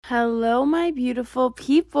Hello, my beautiful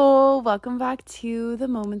people. Welcome back to the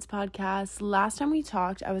Moments Podcast. Last time we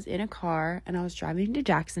talked, I was in a car and I was driving to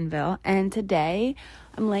Jacksonville. And today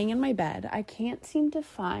I'm laying in my bed. I can't seem to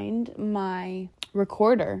find my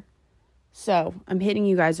recorder. So I'm hitting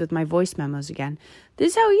you guys with my voice memos again. This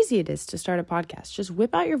is how easy it is to start a podcast. Just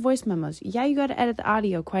whip out your voice memos. Yeah, you got to edit the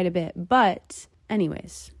audio quite a bit. But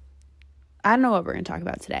anyways, I don't know what we're going to talk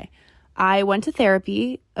about today. I went to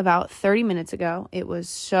therapy about 30 minutes ago. It was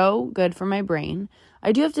so good for my brain.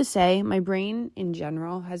 I do have to say my brain in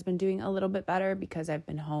general has been doing a little bit better because I've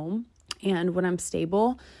been home. And when I'm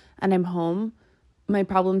stable and I'm home, my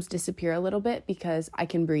problems disappear a little bit because I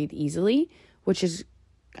can breathe easily, which is,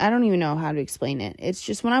 I don't even know how to explain it. It's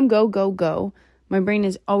just when I'm go, my brain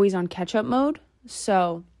is always on catch-up mode.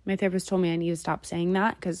 So my therapist told me I need to stop saying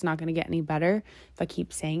that because it's not going to get any better if I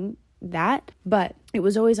keep saying that. But it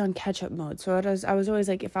was always on catch-up mode. So I was always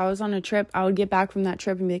like, if I was on a trip, I would get back from that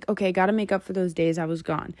trip and be like, okay, got to make up for those days I was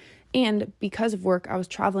gone. And because of work, I was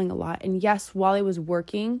traveling a lot. And yes, while I was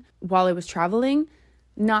traveling,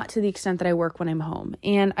 not to the extent that I work when I'm home.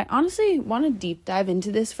 And I honestly want to deep dive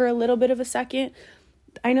into this for a little bit of a second.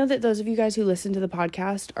 I know that those of you guys who listen to the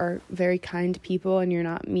podcast are very kind people and you're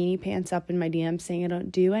not meanie pants up in my DMs saying I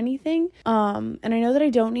don't do anything. And I know that I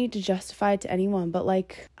don't need to justify it to anyone, but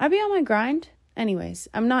like I be on my grind. Anyways,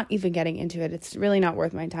 I'm not even getting into it. It's really not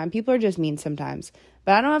worth my time. People are just mean sometimes,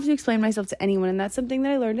 but I don't have to explain myself to anyone. And that's something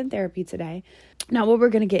that I learned in therapy today. Now, what we're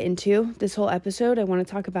going to get into this whole episode, I want to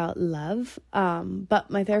talk about love. But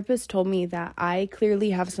my therapist told me that I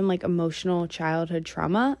clearly have some like emotional childhood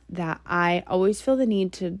trauma that I always feel the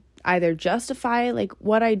need to either justify like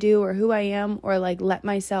what I do or who I am, or like let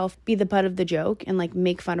myself be the butt of the joke and like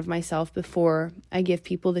make fun of myself before I give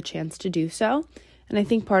people the chance to do so. And I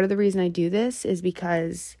think part of the reason I do this is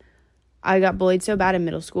because I got bullied so bad in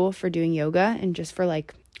middle school for doing yoga and just for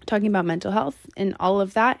like talking about mental health and all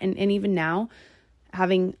of that. And even now,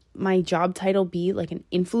 having my job title be like an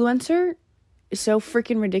influencer is so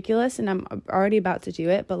freaking ridiculous. And I'm already about to do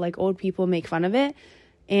it, but like old people make fun of it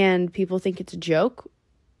and people think it's a joke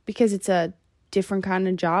because it's a different kind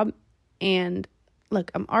of job. And look,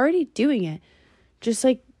 I'm already doing it. Just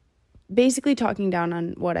like basically talking down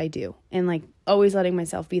on what I do and like always letting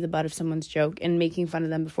myself be the butt of someone's joke and making fun of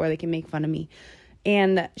them before they can make fun of me.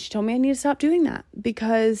 And she told me I need to stop doing that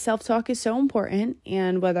because self-talk is so important.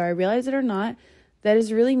 And whether I realize it or not, that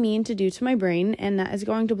is really mean to do to my brain. And that is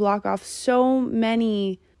going to block off so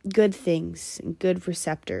many good things and good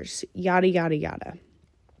receptors, yada, yada, yada.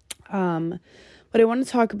 What I want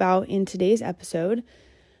to talk about in today's episode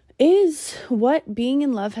is what being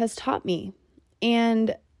in love has taught me.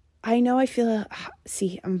 And I know I feel,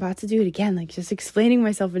 I'm about to do it again, like just explaining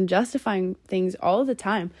myself and justifying things all the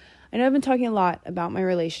time. I know I've been talking a lot about my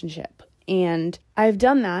relationship, and I've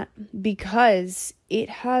done that because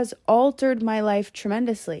it has altered my life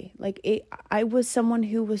tremendously. I was someone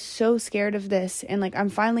who was so scared of this, and like I'm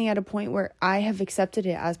finally at a point where I have accepted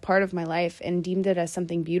it as part of my life and deemed it as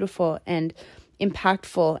something beautiful and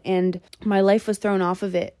impactful, and my life was thrown off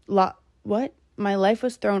of it. My life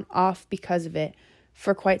was thrown off because of it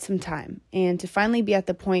for quite some time, and to finally be at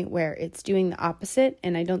the point where it's doing the opposite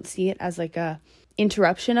and I don't see it as like a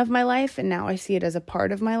interruption of my life and now I see it as a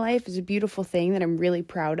part of my life is a beautiful thing that I'm really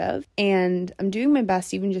proud of. And I'm doing my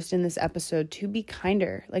best even just in this episode to be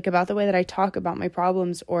kinder like about the way that I talk about my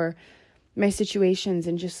problems or my situations,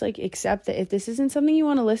 and just like accept that if this isn't something you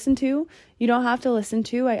want to listen to, you don't have to listen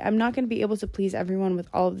to. I'm not going to be able to please everyone with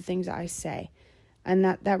all of the things I say. And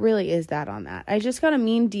that really is that on that. I just got a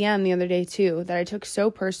mean DM the other day too that I took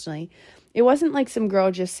so personally. It wasn't like some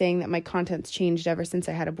girl just saying that my content's changed ever since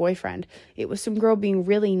I had a boyfriend. It was some girl being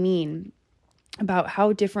really mean about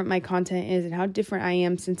how different my content is and how different I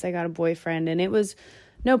am since I got a boyfriend. And it was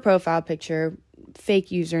no profile picture, fake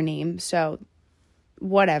username. So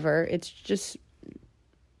whatever. It's just,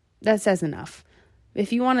 that says enough.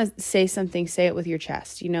 If you want to say something, say it with your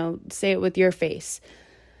chest, say it with your face.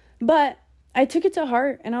 But I took it to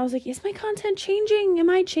heart and I was like, is my content changing? Am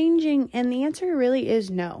I changing? And the answer really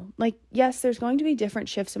is no. Like, yes, there's going to be different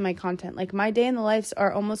shifts in my content. Like my day in the lives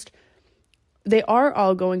they are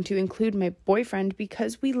all going to include my boyfriend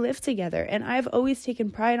because we live together. And I've always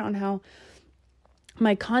taken pride on how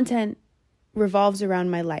my content revolves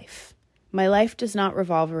around my life. My life does not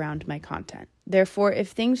revolve around my content. Therefore, if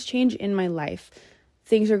things change in my life,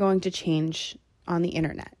 things are going to change on the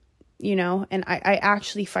internet. And I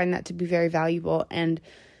actually find that to be very valuable, and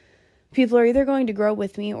people are either going to grow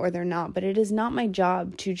with me or they're not, but it is not my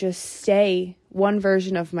job to just stay one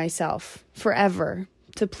version of myself forever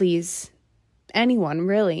to please anyone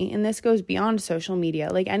really, and this goes beyond social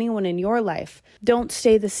media, like anyone in your life, don't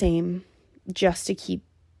stay the same just to keep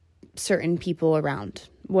certain people around,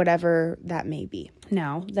 whatever that may be.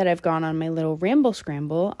 Now that I've gone on my little ramble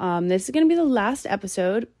scramble, this is going to be the last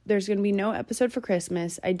episode. There's going to be no episode for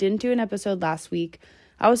Christmas. I didn't do an episode last week.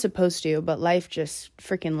 I was supposed to, but life just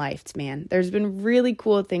freaking lifed, man. There's been really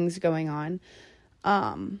cool things going on.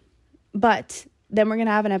 But then we're going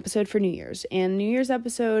to have an episode for New Year's. And New Year's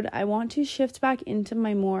episode, I want to shift back into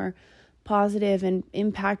my more positive and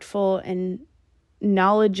impactful and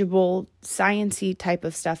knowledgeable, science-y type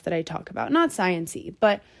of stuff that I talk about. Not science-y,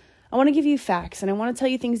 but I want to give you facts, and I want to tell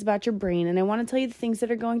you things about your brain, and I want to tell you the things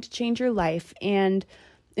that are going to change your life. And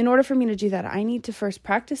in order for me to do that, I need to first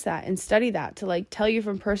practice that and study that to like tell you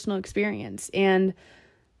from personal experience. And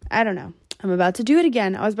I don't know. I'm about to do it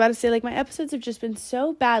again. I was about to say, like, my episodes have just been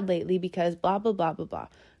so bad lately because blah, blah, blah, blah, blah.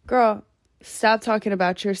 Girl, stop talking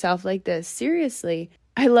about yourself like this. Seriously.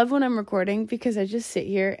 I love when I'm recording because I just sit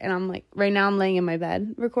here and I'm like, right now I'm laying in my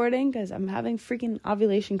bed recording because I'm having freaking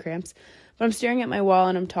ovulation cramps. But I'm staring at my wall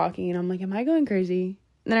and I'm talking and I'm like, am I going crazy?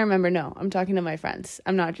 And then I remember, no, I'm talking to my friends.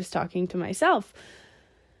 I'm not just talking to myself.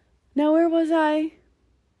 Now, where was I?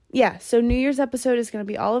 Yeah, so New Year's episode is going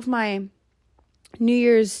to be all of my New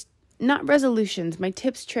Year's, not resolutions, my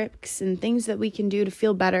tips, tricks, and things that we can do to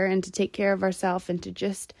feel better and to take care of ourselves and to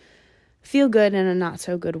just feel good in a not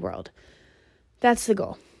so good world. That's the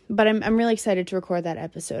goal. But I'm really excited to record that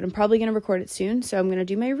episode. I'm probably going to record it soon, so I'm going to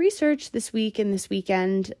do my research this week and this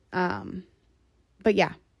weekend. But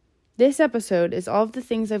yeah, this episode is all of the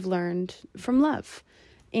things I've learned from love.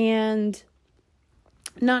 And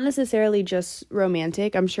not necessarily just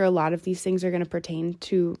romantic. I'm sure a lot of these things are going to pertain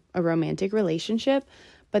to a romantic relationship,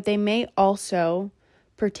 but they may also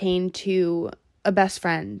pertain to a best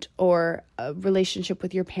friend or a relationship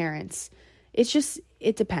with your parents.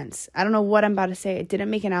 It depends. I don't know what I'm about to say. I didn't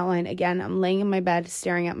make an outline. Again, I'm laying in my bed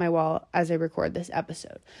staring at my wall as I record this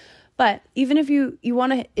episode. But even if you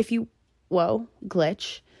want to,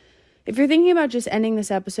 glitch. If you're thinking about just ending this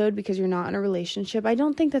episode because you're not in a relationship, I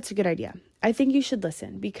don't think that's a good idea. I think you should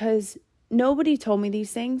listen because nobody told me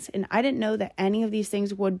these things and I didn't know that any of these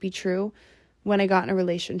things would be true when I got in a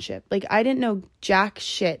relationship. Like, I didn't know jack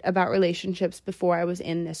shit about relationships before I was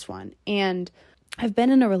in this one. And I've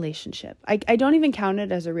been in a relationship. I don't even count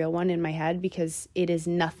it as a real one in my head because it is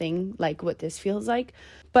nothing like what this feels like.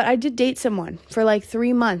 But I did date someone for like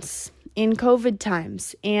 3 months in COVID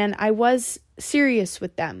times, and I was serious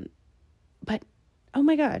with them. But, oh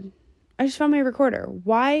my God, I just found my recorder.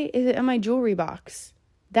 Why is it in my jewelry box?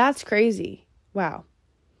 That's crazy. Wow.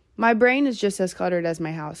 My brain is just as cluttered as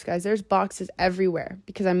my house, guys. There's boxes everywhere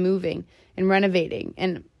because I'm moving and renovating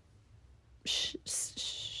and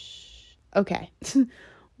okay.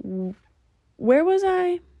 Where was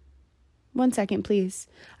I? 1 second, please.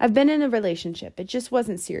 I've been in a relationship. It just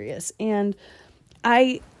wasn't serious. And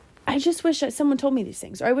I just wish that someone told me these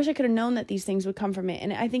things. Or I wish I could have known that these things would come from it.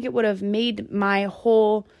 And I think it would have made my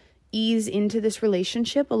whole ease into this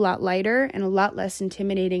relationship a lot lighter and a lot less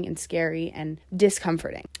intimidating and scary and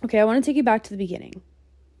discomforting. Okay, I want to take you back to the beginning.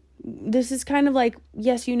 This is kind of like,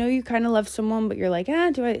 yes, you know you kind of love someone, but you're like,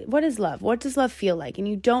 what is love? What does love feel like? And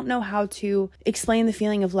you don't know how to explain the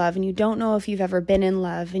feeling of love, and you don't know if you've ever been in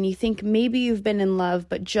love, and you think maybe you've been in love,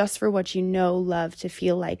 but just for what you know love to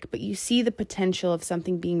feel like, but you see the potential of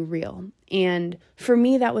something being real. And for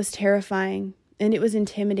me, that was terrifying, and it was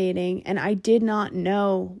intimidating, and I did not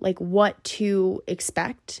know like what to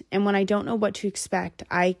expect. And when I don't know what to expect,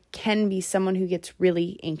 I can be someone who gets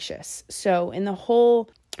really anxious. So in the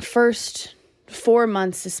whole first 4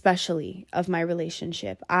 months, especially of my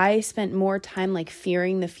relationship, I spent more time like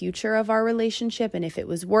fearing the future of our relationship and if it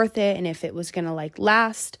was worth it and if it was going to like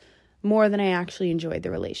last more than I actually enjoyed the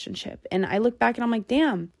relationship. And I look back and I'm like,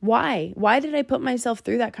 damn, why did I put myself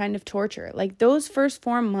through that kind of torture? Like those first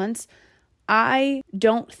 4 months, I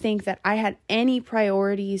don't think that I had any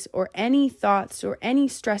priorities or any thoughts or any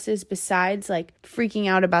stresses besides like freaking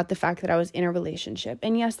out about the fact that I was in a relationship.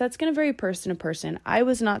 And yes, that's going to vary person to person. I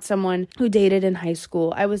was not someone who dated in high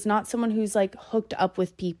school. I was not someone who's like hooked up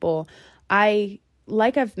with people.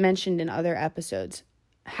 Like I've mentioned in other episodes,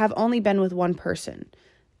 have only been with one person.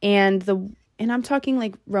 And I'm talking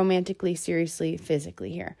like romantically, seriously,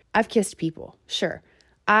 physically here. I've kissed people, sure.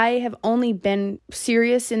 I have only been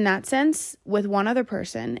serious in that sense with one other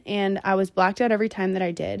person, and I was blacked out every time that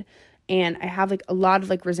I did, and I have like a lot of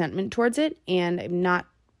like resentment towards it, and I'm not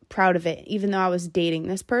proud of it, even though I was dating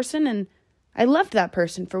this person, and I loved that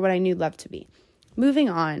person for what I knew love to be. Moving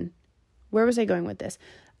on, where was I going with this?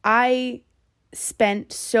 I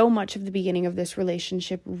spent so much of the beginning of this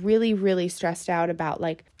relationship really, really stressed out about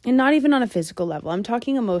like, and not even on a physical level, I'm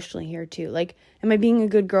talking emotionally here too. Like, am I being a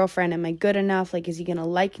good girlfriend? Am I good enough? Like, is he going to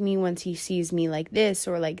like me once he sees me like this?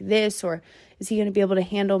 Or is he going to be able to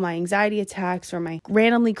handle my anxiety attacks or my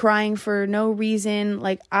randomly crying for no reason?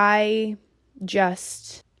 Like, I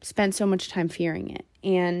just spent so much time fearing it.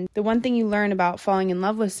 And the one thing you learn about falling in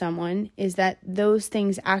love with someone is that those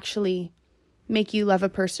things actually make you love a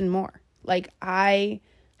person more. Like, I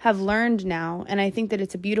have learned now, and I think that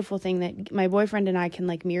it's a beautiful thing that my boyfriend and I can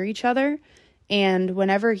like mirror each other. And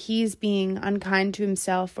whenever he's being unkind to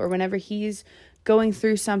himself, or whenever he's going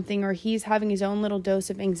through something, or he's having his own little dose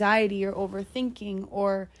of anxiety or overthinking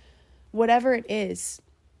or whatever it is,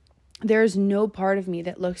 there's no part of me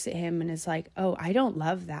that looks at him and is like, oh, I don't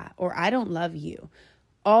love that, or I don't love you.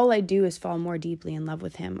 All I do is fall more deeply in love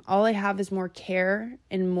with him. All I have is more care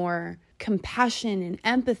and more compassion and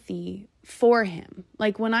empathy for him.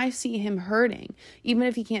 Like, when I see him hurting, even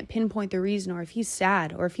if he can't pinpoint the reason, or if he's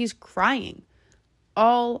sad, or if he's crying,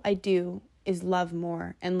 all I do is love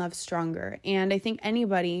more and love stronger. And I think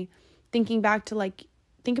anybody thinking back to like,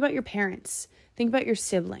 think about your parents, think about your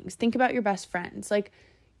siblings, think about your best friends. Like,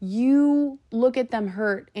 you look at them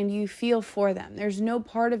hurt and you feel for them. There's no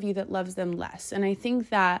part of you that loves them less. And I think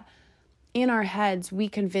that in our heads, we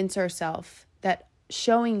convince ourselves that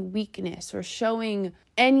showing weakness or showing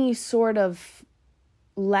any sort of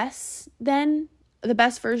less than the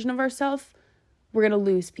best version of ourselves, we're going to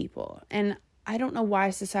lose people. And I don't know why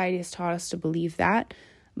society has taught us to believe that,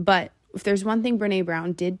 but if there's one thing Brené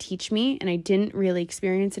Brown did teach me, and I didn't really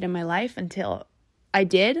experience it in my life until I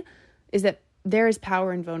did, is that there is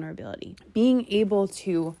power in vulnerability. Being able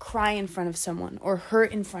to cry in front of someone or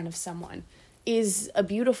hurt in front of someone is a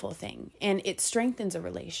beautiful thing, and it strengthens a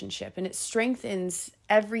relationship, and it strengthens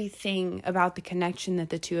everything about the connection that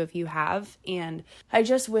the two of you have. And I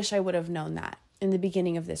just wish I would have known that in the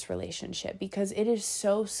beginning of this relationship, because it is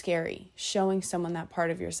so scary showing someone that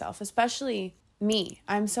part of yourself, especially me.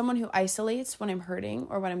 I'm someone who isolates when I'm hurting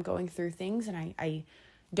or when I'm going through things, and I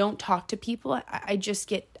don't talk to people. I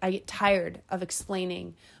get tired of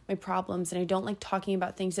explaining my problems, and I don't like talking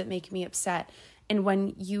about things that make me upset. And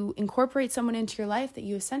when you incorporate someone into your life that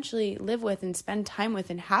you essentially live with and spend time with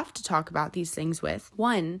and have to talk about these things with,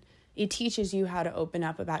 one, it teaches you how to open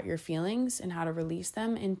up about your feelings and how to release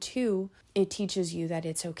them. And two, it teaches you that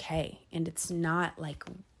it's okay and it's not like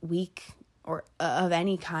weak or of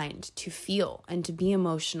any kind to feel and to be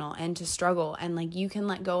emotional and to struggle. And like, you can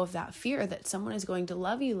let go of that fear that someone is going to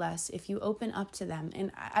love you less if you open up to them.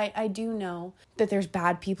 And I do know that there's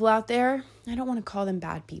bad people out there. I don't want to call them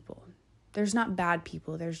bad people. There's not bad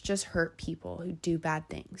people. There's just hurt people who do bad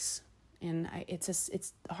things. And it's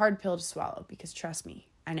a hard pill to swallow, because trust me,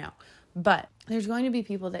 I know. But there's going to be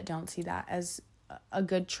people that don't see that as a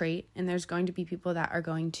good trait, and there's going to be people that are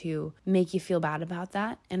going to make you feel bad about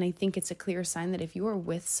that. And I think it's a clear sign that if you are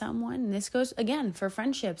with someone, and this goes again for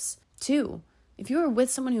friendships too, if you are with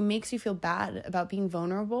someone who makes you feel bad about being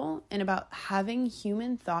vulnerable and about having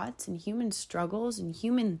human thoughts and human struggles and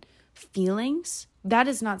human feelings, that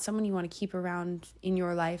is not someone you want to keep around in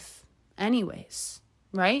your life anyways,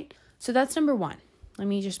 right? So that's number one. Let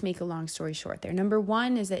me just make a long story short there. Number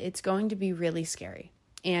one is that it's going to be really scary,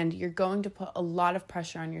 and you're going to put a lot of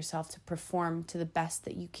pressure on yourself to perform to the best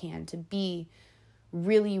that you can, to be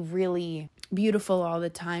really, really beautiful all the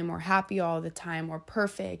time, or happy all the time, or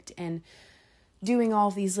perfect, and doing all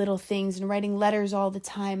these little things and writing letters all the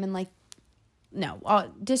time. And like, no,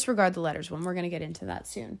 I'll disregard the letters one. We're going to get into that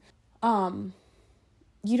soon.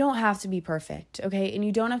 You don't have to be perfect, okay? And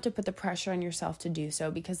you don't have to put the pressure on yourself to do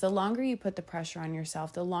so, because the longer you put the pressure on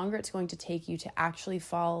yourself, the longer it's going to take you to actually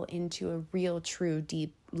fall into a real, true,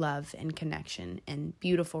 deep love and connection and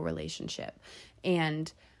beautiful relationship.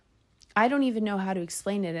 And I don't even know how to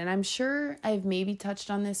explain it. And I'm sure I've maybe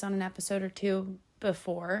touched on this on an episode or two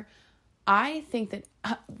before. I think that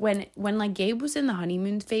when like Gabe was in the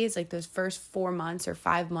honeymoon phase, like those first 4 months or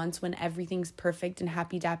 5 months when everything's perfect and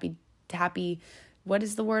happy, what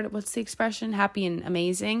is the word? What's the expression? Happy and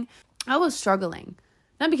amazing. I was struggling,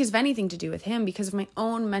 not because of anything to do with him, because of my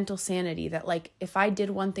own mental sanity, that like, if I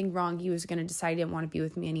did one thing wrong, he was going to decide he didn't want to be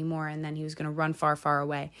with me anymore. And then he was going to run far, far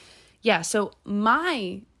away. Yeah. So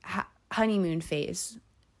my honeymoon phase,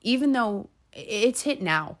 even though it's hit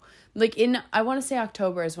now, like I want to say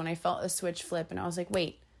October is when I felt a switch flip, and I was like,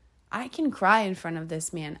 wait, I can cry in front of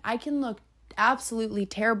this man. I can look absolutely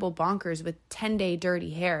terrible bonkers with 10-day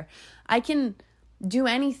dirty hair. I can do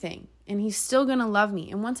anything, and he's still going to love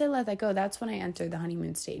me. And once I let that go, that's when I entered the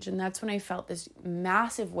honeymoon stage. And that's when I felt this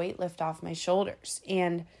massive weight lift off my shoulders.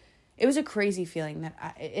 And it was a crazy feeling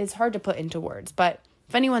that it's hard to put into words, but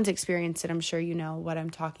if anyone's experienced it, I'm sure you know what I'm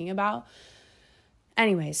talking about.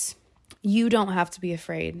 Anyways, you don't have to be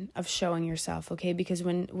afraid of showing yourself, okay? Because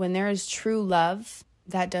when there is true love,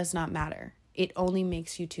 that does not matter. It only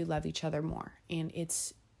makes you two love each other more. And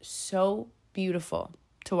it's so beautiful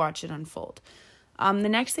to watch it unfold. The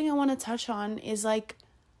next thing I want to touch on is like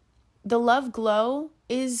the love glow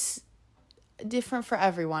is different for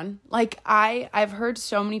everyone. Like I've heard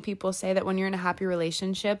so many people say that when you're in a happy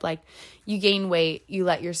relationship, like you gain weight, you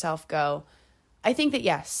let yourself go. I think that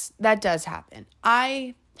yes, that does happen.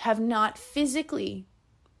 I have not physically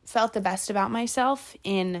felt the best about myself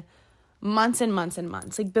in months and months and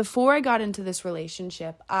months. Like before I got into this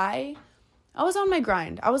relationship, I was on my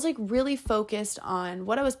grind. I was like really focused on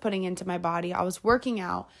what I was putting into my body. I was working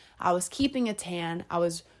out. I was keeping a tan. I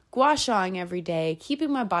was gua shaing every day,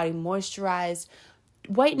 keeping my body moisturized,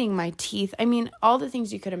 whitening my teeth. I mean, all the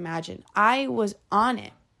things you could imagine. I was on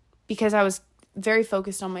it because I was very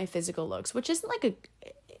focused on my physical looks, which isn't like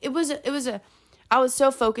I was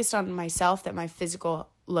so focused on myself that my physical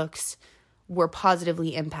looks were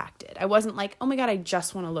positively impacted. I wasn't like, oh my God, I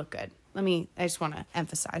just want to look good. I just want to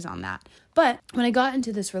emphasize on that. But when I got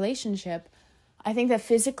into this relationship, I think that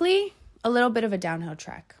physically, a little bit of a downhill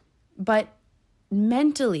trek. But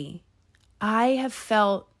mentally, I have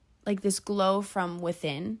felt like this glow from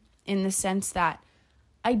within in the sense that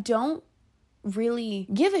I don't really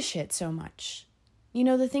give a shit so much. You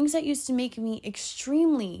know, the things that used to make me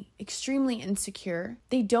extremely, extremely insecure,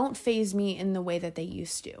 they don't faze me in the way that they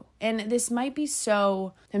used to. And this might be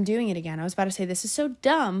I'm doing it again. I was about to say this is so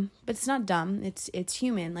dumb, but it's not dumb. It's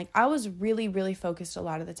human. Like I was really, really focused a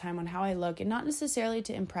lot of the time on how I look and not necessarily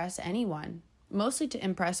to impress anyone, mostly to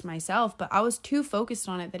impress myself, but I was too focused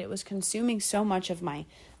on it that it was consuming so much of my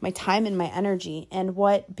time and my energy. And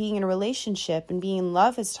what being in a relationship and being in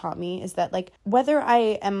love has taught me is that like whether I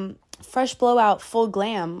am fresh blowout, full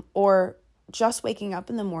glam, or just waking up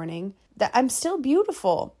in the morning, that I'm still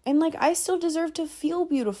beautiful. And like, I still deserve to feel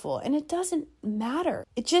beautiful. And it doesn't matter.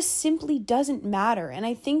 It just simply doesn't matter. And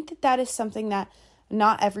I think that that is something that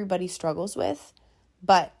not everybody struggles with.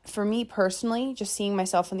 But for me personally, just seeing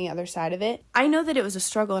myself on the other side of it, I know that it was a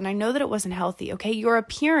struggle and I know that it wasn't healthy. Okay. Your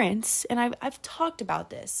appearance, and I've talked about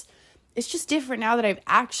this. It's just different now that I've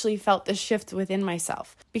actually felt the shift within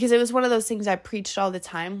myself, because it was one of those things I preached all the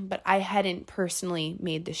time, but I hadn't personally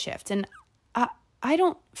made the shift. And I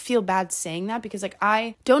don't feel bad saying that because like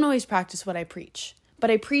I don't always practice what I preach,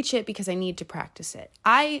 but I preach it because I need to practice it.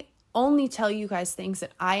 I only tell you guys things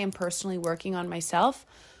that I am personally working on myself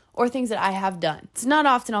or things that I have done. It's not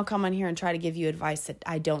often I'll come on here and try to give you advice that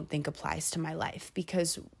I don't think applies to my life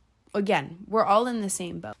because, again, we're all in the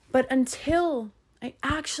same boat. But until I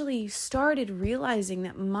actually started realizing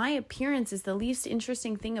that my appearance is the least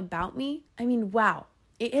interesting thing about me, I mean, wow,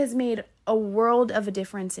 it has made a world of a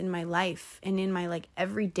difference in my life and in my like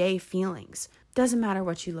everyday feelings. Doesn't matter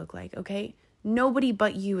what you look like, okay? Nobody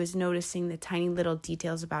but you is noticing the tiny little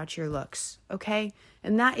details about your looks, okay?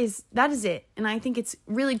 And that is it. And I think it's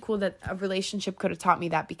really cool that a relationship could have taught me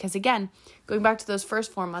that because, again, going back to those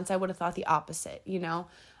first 4 months, I would have thought the opposite, you know?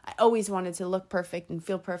 I always wanted to look perfect and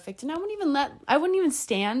feel perfect. And I wouldn't even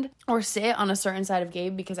stand or sit on a certain side of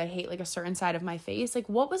Gabe because I hate like a certain side of my face. Like,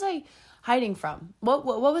 what was I hiding from? What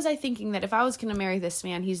was I thinking that if I was going to marry this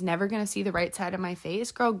man, he's never going to see the right side of my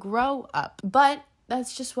face? Girl, grow up. But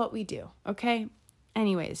that's just what we do, okay?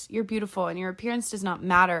 Anyways, you're beautiful and your appearance does not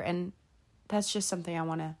matter. And that's just something I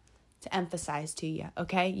want to emphasize to you,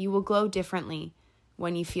 okay? You will glow differently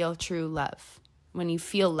when you feel true love, when you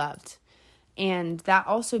feel loved. And that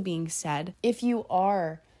also being said, if you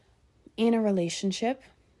are in a relationship,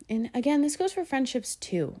 and again, this goes for friendships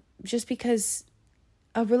too, just because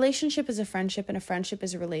a relationship is a friendship and a friendship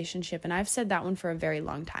is a relationship. And I've said that one for a very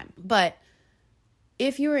long time. But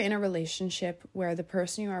if you are in a relationship where the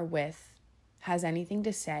person you are with has anything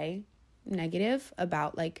to say negative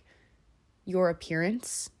about like your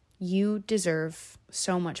appearance, you deserve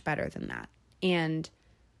so much better than that. And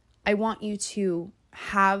I want you to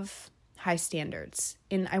have high standards.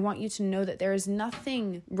 And I want you to know that there is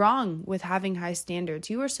nothing wrong with having high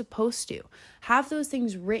standards. You are supposed to have those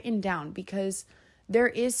things written down because there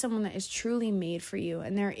is someone that is truly made for you.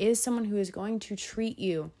 And there is someone who is going to treat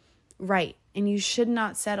you right. And you should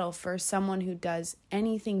not settle for someone who does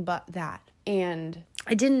anything but that. And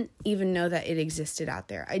I didn't even know that it existed out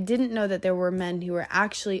there. I didn't know that there were men who were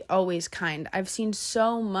actually always kind. I've seen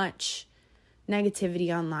so much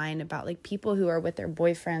negativity online about like people who are with their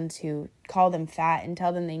boyfriends who call them fat and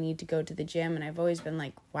tell them they need to go to the gym. And I've always been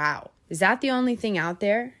like, wow, is that the only thing out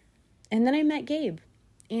there? And then I met Gabe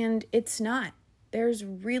and it's not. There's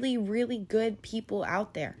really, really good people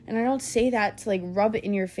out there. And I don't say that to like rub it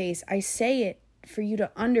in your face. I say it for you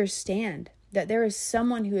to understand that there is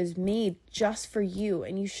someone who is made just for you,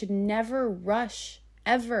 and you should never rush,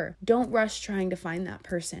 ever. Don't rush trying to find that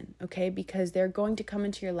person, okay? Because they're going to come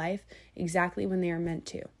into your life exactly when they are meant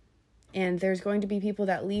to. And there's going to be people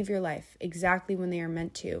that leave your life exactly when they are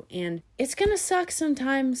meant to. And it's going to suck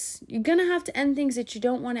sometimes. You're going to have to end things that you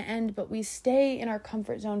don't want to end, but we stay in our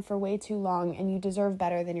comfort zone for way too long, and you deserve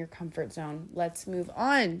better than your comfort zone. Let's move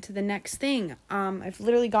on to the next thing. I've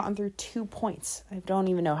literally gotten through 2 points. I don't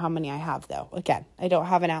even know how many I have, though. Again, I don't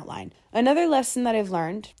have an outline. Another lesson that I've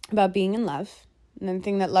learned about being in love, another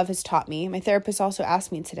thing that love has taught me, my therapist also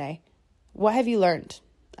asked me today, what have you learned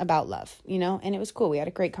about love, and it was cool. We had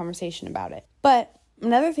a great conversation about it. But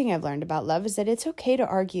another thing I've learned about love is that it's okay to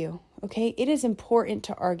argue, okay? It is important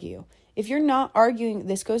to argue. If you're not arguing,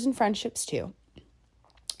 this goes in friendships too,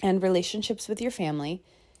 and relationships with your family.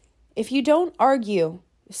 If you don't argue,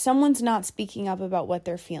 someone's not speaking up about what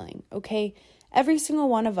they're feeling, okay? Every single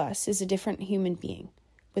one of us is a different human being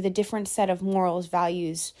with a different set of morals,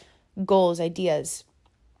 values, goals, ideas,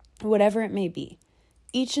 whatever it may be.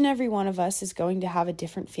 Each and every one of us is going to have a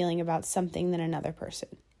different feeling about something than another person.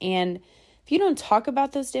 And if you don't talk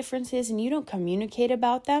about those differences and you don't communicate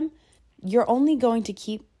about them, you're only going to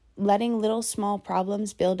keep letting little small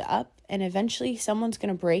problems build up, and eventually someone's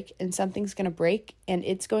going to break and something's going to break, and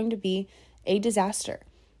it's going to be a disaster.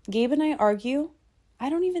 Gabe and I argue. I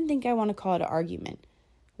don't even think I want to call it an argument.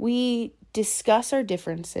 We discuss our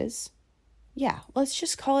differences. Yeah, let's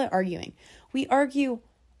just call it arguing. We argue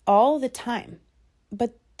all the time.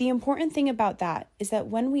 But the important thing about that is that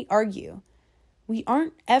when we argue, we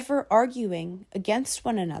aren't ever arguing against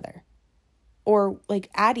one another or like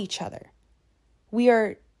at each other. We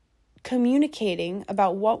are communicating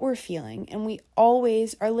about what we're feeling, and we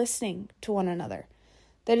always are listening to one another.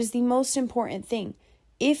 That is the most important thing.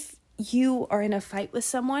 If you are in a fight with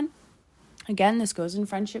someone, again, this goes in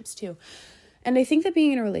friendships too. And I think that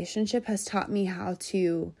being in a relationship has taught me how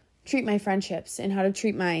to treat my friendships and how to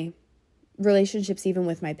treat my relationships even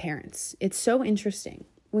with my parents. It's so interesting.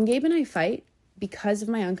 When Gabe and I fight, because of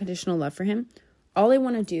my unconditional love for him, all I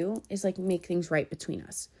want to do is like make things right between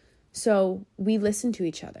us. So we listen to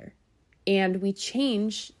each other and we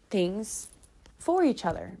change things for each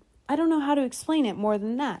other. I don't know how to explain it more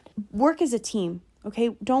than that. Work as a team,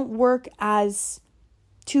 okay? Don't work as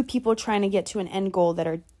two people trying to get to an end goal that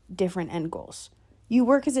are different end goals. You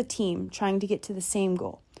work as a team trying to get to the same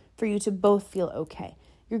goal for you to both feel okay.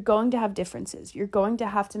 You're going to have differences. You're going to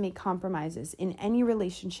have to make compromises in any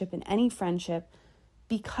relationship, in any friendship,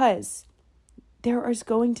 because there is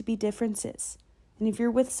going to be differences. And if you're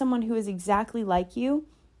with someone who is exactly like you,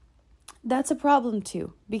 that's a problem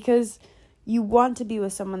too, because you want to be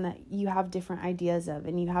with someone that you have different ideas of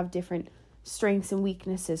and you have different strengths and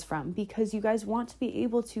weaknesses from, because you guys want to be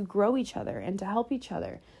able to grow each other and to help each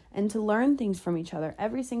other and to learn things from each other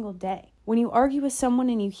every single day. When you argue with someone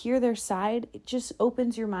and you hear their side, it just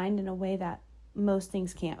opens your mind in a way that most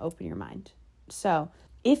things can't open your mind. So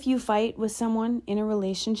if you fight with someone in a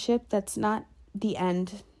relationship, that's not the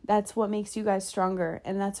end. That's what makes you guys stronger.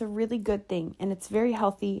 And that's a really good thing. And it's very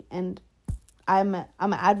healthy. And I'm an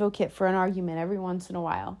advocate for an argument every once in a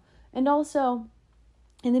while. And also,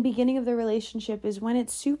 in the beginning of the relationship is when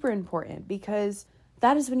it's super important, because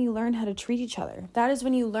that is when you learn how to treat each other. That is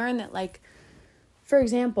when you learn that, like, for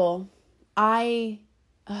example,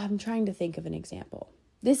 I'm trying to think of an example.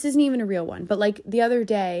 This isn't even a real one, but like the other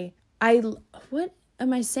day, what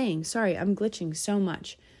am I saying? Sorry, I'm glitching so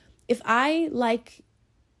much. If I like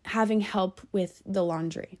having help with the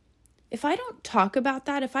laundry, if I don't talk about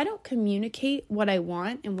that, if I don't communicate what I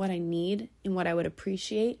want and what I need and what I would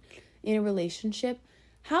appreciate in a relationship,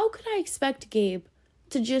 how could I expect Gabe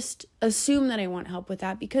to just assume that I want help with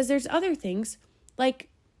that? Because there's other things like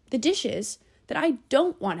the dishes that I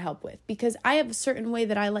don't want help with because I have a certain way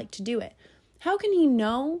that I like to do it. How can he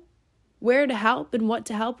know where to help and what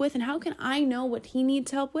to help with? And how can I know what he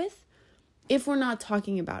needs help with if we're not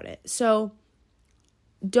talking about it? So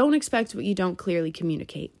don't expect what you don't clearly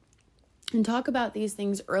communicate. And talk about these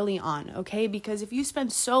things early on, okay? Because if you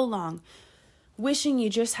spend so long wishing you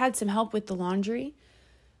just had some help with the laundry,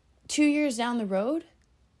 2 years down the road,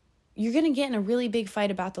 you're going to get in a really big fight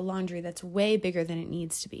about the laundry that's way bigger than it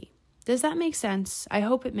needs to be. Does that make sense? I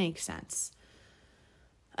hope it makes sense.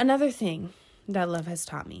 Another thing that love has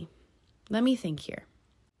taught me. Let me think here.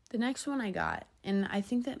 The next one I got, and I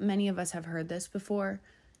think that many of us have heard this before,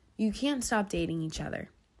 you can't stop dating each other.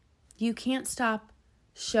 You can't stop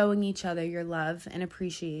showing each other your love and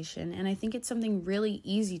appreciation. And I think it's something really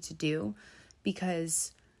easy to do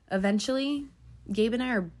because eventually Gabe and I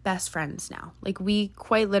are best friends now. Like, we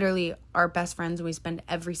quite literally are best friends and we spend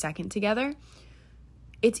every second together.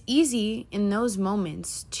 It's easy in those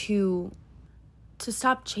moments to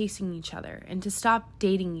stop chasing each other and to stop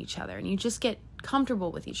dating each other, and you just get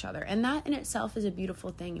comfortable with each other. And that in itself is a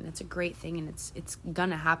beautiful thing, and it's a great thing, and it's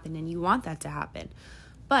gonna happen, and you want that to happen.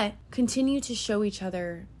 But continue to show each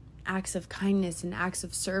other acts of kindness and acts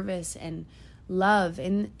of service and love.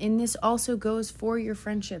 And this also goes for your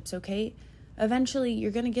friendships, okay? Eventually,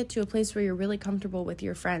 you're going to get to a place where you're really comfortable with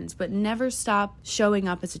your friends, but never stop showing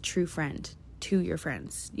up as a true friend to your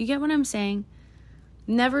friends. You get what I'm saying?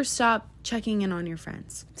 Never stop checking in on your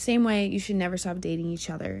friends. Same way, you should never stop dating each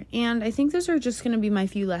other. And I think those are just going to be my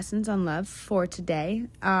few lessons on love for today.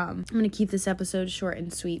 I'm going to keep this episode short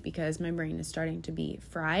and sweet because my brain is starting to be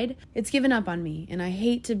fried. It's given up on me, and I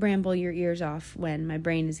hate to bramble your ears off when my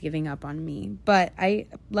brain is giving up on me. But I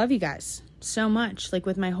love you guys so much, like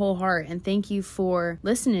with my whole heart. And thank you for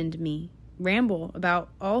listening to me ramble about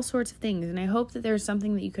all sorts of things, and I hope that there's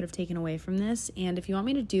something that you could have taken away from this. And if you want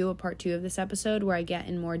me to do a part 2 of this episode where I get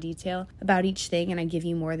in more detail about each thing and I give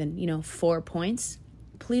you more than 4 points,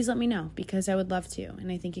 please let me know, because I would love to,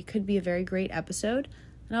 and I think it could be a very great episode,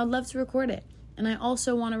 and I would love to record it. And I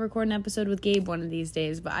also want to record an episode with Gabe one of these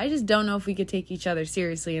days, but I just don't know if we could take each other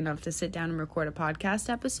seriously enough to sit down and record a podcast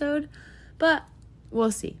episode, but we'll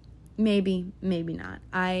see. Maybe, maybe not.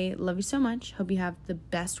 I love you so much. Hope you have the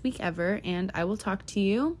best week ever, and I will talk to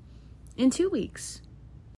you in 2 weeks.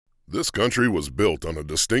 This country was built on a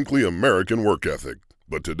distinctly American work ethic,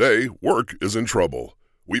 but today, work is in trouble.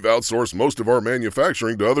 We've outsourced most of our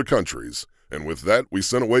manufacturing to other countries, and with that, we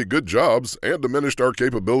sent away good jobs and diminished our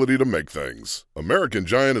capability to make things. American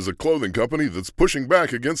Giant is a clothing company that's pushing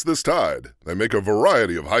back against this tide. They make a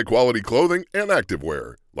variety of high-quality clothing and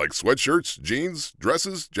activewear, like sweatshirts, jeans,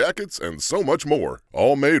 dresses, jackets, and so much more.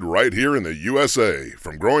 All made right here in the USA,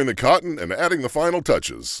 from growing the cotton and adding the final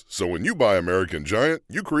touches. So when you buy American Giant,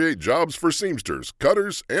 you create jobs for seamsters,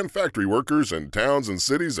 cutters, and factory workers in towns and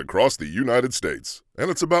cities across the United States. And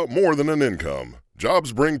it's about more than an income.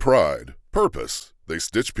 Jobs bring pride, purpose. They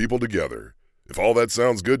stitch people together. If all that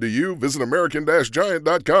sounds good to you, visit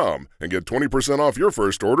American-Giant.com and get 20% off your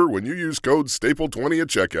first order when you use code STAPLE20 at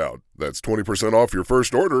checkout. That's 20% off your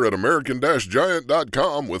first order at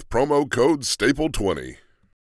American-Giant.com with promo code STAPLE20.